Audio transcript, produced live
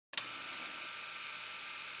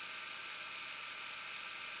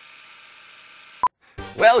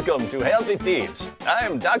Welcome to Healthy Tips.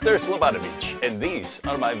 I'm Dr. Slabodovich, and these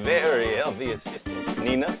are my very healthy assistants,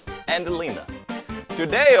 Nina and Alina.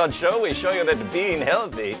 Today on show, we show you that being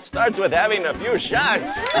healthy starts with having a few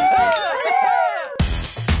shots.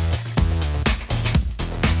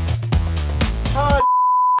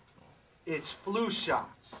 It's flu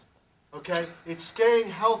shots, okay? It's staying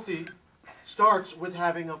healthy starts with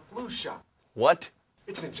having a flu shot. What?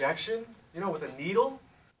 It's an injection, with a needle.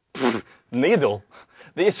 Needle?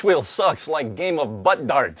 This wheel sucks like game of butt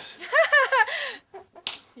darts.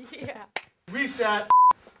 Yeah. Reset.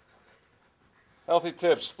 Healthy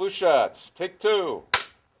tips, flu shots, take 2.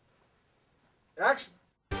 Action.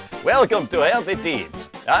 Welcome to Healthy Tips.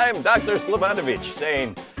 I'm Dr. Slabodovich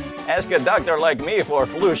saying, ask a doctor like me for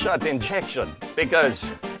flu shot injection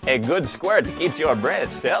because a good squirt keeps your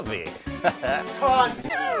breasts healthy.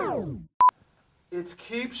 Cut. It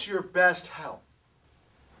keeps your best health,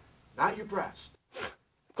 not your breast.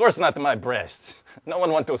 Of course not my breasts. No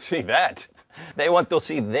one wants to see that. They want to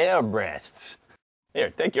see their breasts. Here,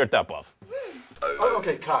 take your top off. Oh,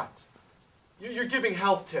 okay, cut. You're giving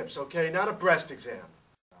health tips, okay? Not a breast exam.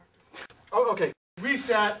 Oh, okay.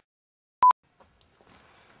 Reset.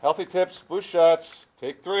 Healthy tips, flu shots,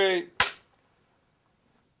 take 3.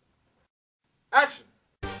 Action.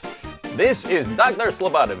 This is Dr.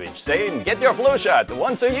 Slabodovich saying get your flu shot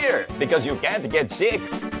once a year because you can't get sick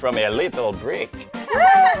from a little brick.